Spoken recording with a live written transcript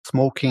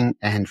smoking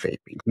and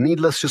vaping.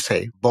 Needless to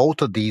say,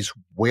 both of these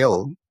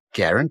will,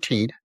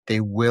 guaranteed, they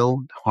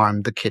will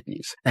harm the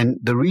kidneys. And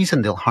the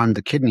reason they'll harm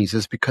the kidneys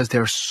is because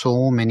there are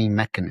so many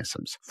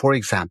mechanisms. For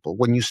example,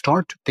 when you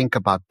start to think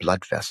about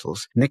blood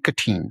vessels,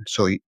 nicotine,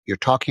 so you're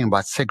talking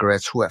about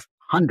cigarettes who have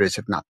hundreds,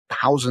 if not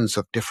thousands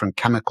of different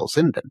chemicals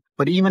in them.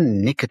 But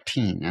even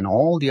nicotine and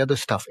all the other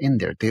stuff in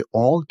there, they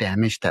all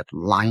damage that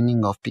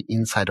lining of the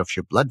inside of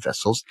your blood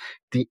vessels,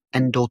 the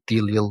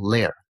endothelial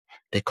layer.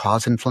 They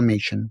cause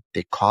inflammation,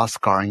 they cause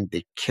scarring,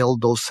 they kill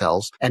those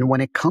cells. And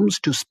when it comes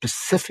to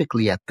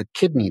specifically at the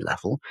kidney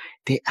level,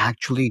 they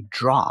actually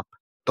drop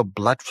the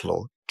blood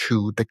flow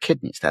to the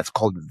kidneys. That's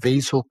called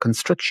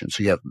vasoconstriction.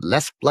 So you have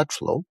less blood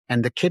flow,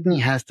 and the kidney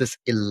has this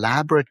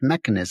elaborate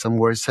mechanism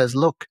where it says,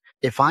 look,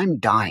 if I'm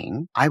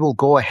dying, I will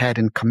go ahead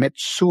and commit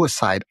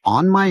suicide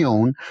on my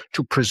own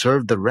to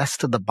preserve the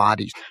rest of the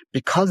body.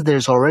 Because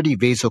there's already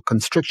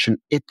vasoconstriction,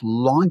 it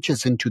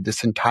launches into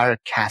this entire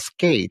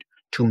cascade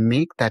to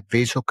make that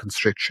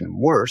vasoconstriction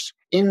worse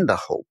in the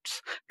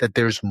hopes that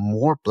there's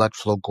more blood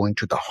flow going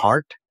to the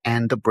heart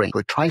and the brain. So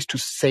it tries to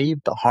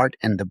save the heart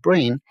and the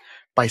brain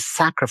by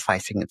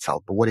sacrificing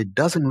itself. But what it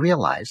doesn't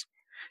realize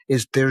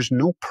is there's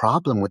no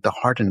problem with the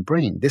heart and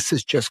brain. This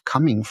is just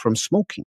coming from smoking.